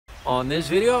On this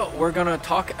video, we're gonna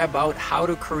talk about how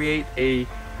to create a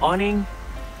awning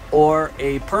or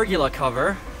a pergola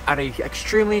cover at an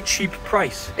extremely cheap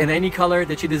price in any color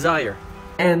that you desire.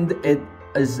 And it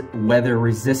is weather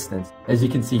resistant. As you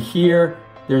can see here,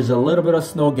 there's a little bit of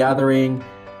snow gathering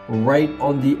right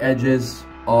on the edges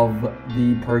of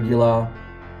the pergola.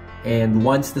 And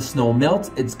once the snow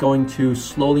melts, it's going to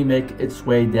slowly make its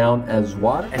way down as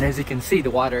water. And as you can see,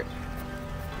 the water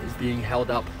is being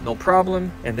held up no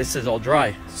problem, and this is all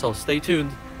dry. So stay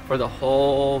tuned for the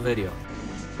whole video.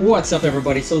 What's up,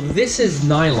 everybody? So this is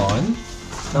nylon.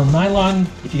 Now nylon,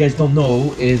 if you guys don't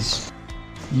know, is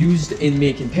used in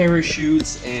making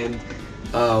parachutes and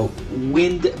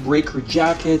windbreaker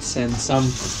jackets and some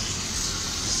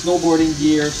snowboarding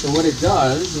gear. So what it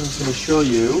does, I'm just going to show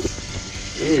you,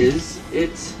 is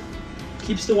it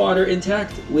keeps the water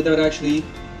intact without actually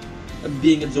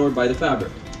being absorbed by the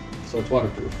fabric. So it's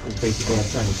waterproof, is basically what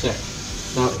I'm trying to say.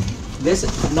 Now, this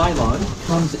nylon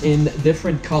comes in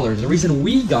different colors. The reason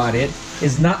we got it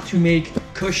is not to make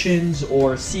cushions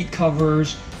or seat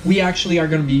covers. We actually are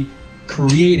going to be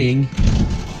creating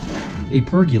a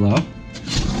pergola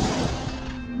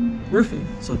roofing.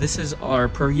 So this is our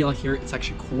pergola here. It's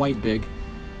actually quite big.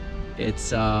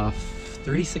 It's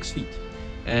 36 feet.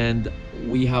 And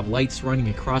we have lights running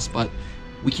across, but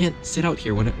we can't sit out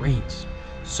here when it rains.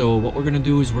 So what we're going to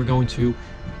do is we're going to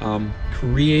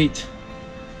create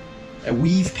a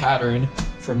weave pattern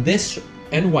from this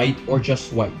and white, or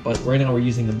just white, but right now we're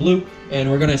using the blue, and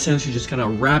we're going to essentially just kind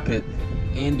of wrap it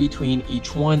in between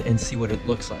each one and see what it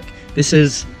looks like. This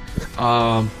is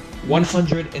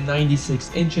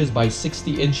 196 inches by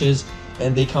 60 inches,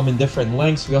 and they come in different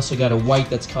lengths. We also got a white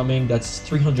that's coming, that's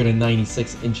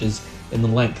 396 inches in the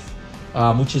length,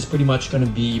 which is pretty much going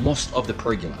to be most of the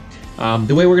pergola.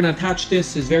 The way we're going to attach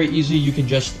this is very easy. You can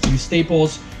just use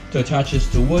staples to attach this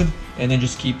to wood and then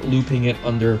just keep looping it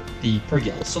under the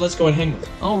pergola. So let's go and hang it.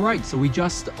 All right, so we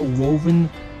just woven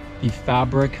the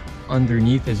fabric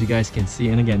underneath, as you guys can see.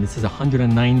 And again, this is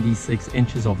 196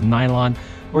 inches of nylon.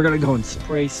 We're going to go and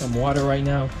spray some water right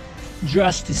now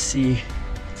just to see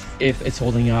if it's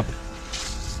holding up.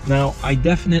 Now, I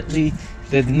definitely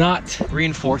did not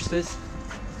reinforce this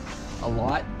a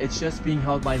lot. It's just being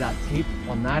held by that tape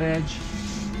on that edge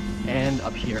and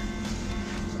up here.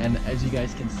 And as you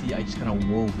guys can see, I just kind of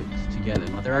wove it together.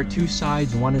 Now, there are two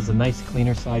sides. One is a nice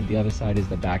cleaner side, the other side is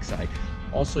the back side.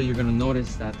 Also, you're going to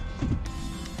notice that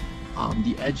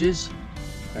the edges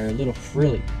are a little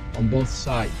frilly on both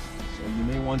sides. So you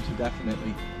may want to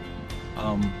definitely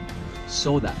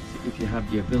sew that if you have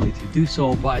the ability to do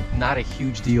so, but not a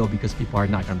huge deal because people are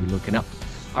not going to be looking up.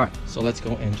 All right, so let's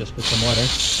go and just put some water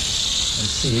and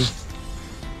see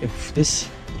if this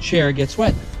chair gets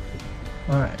wet.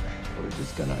 All right, we're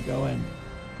just gonna go and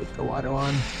put the water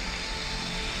on.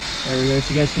 There we go.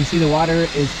 So you guys can see the water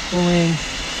is pulling.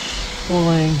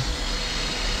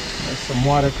 There's some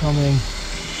water coming.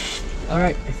 All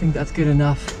right, I think that's good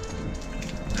enough.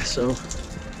 So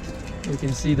you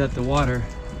can see that the water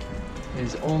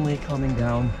is only coming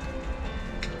down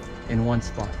in one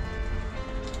spot,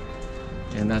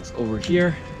 and that's over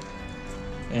here,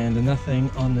 and nothing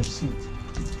on the seat.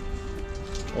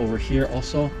 Over here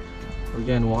also we're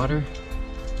getting water,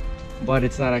 but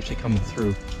it's not actually coming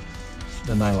through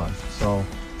the nylon, so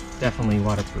definitely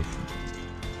waterproof.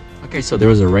 Okay, so there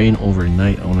was a rain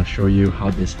overnight. I want to show you how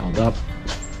this held up.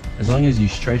 As long as you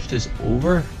stretch this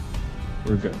over,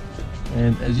 we're good.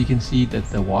 And as you can see, that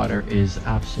the water is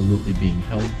absolutely being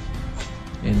held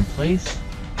in place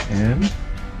and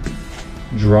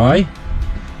dry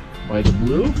by the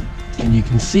blue, and you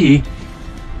can see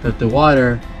that the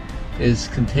water is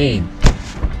contained.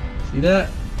 See that?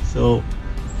 So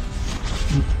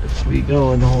if we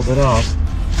go and hold it up,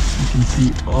 you can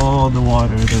see all the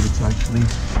water that it's actually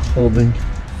holding.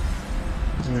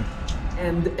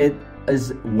 And it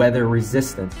is weather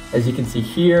resistant. As you can see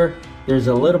here, there's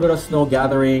a little bit of snow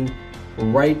gathering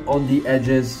right on the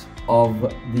edges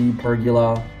of the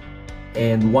pergola.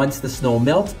 And once the snow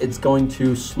melts, it's going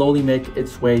to slowly make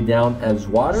its way down as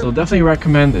water. So definitely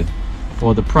recommend it.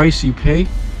 For the price you pay,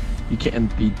 you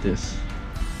can't beat this.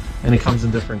 And it comes in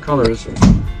different colors to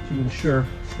ensure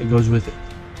it goes with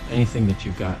anything that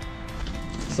you've got.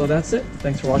 So that's it.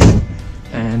 Thanks for watching,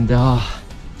 and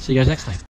see you guys next time.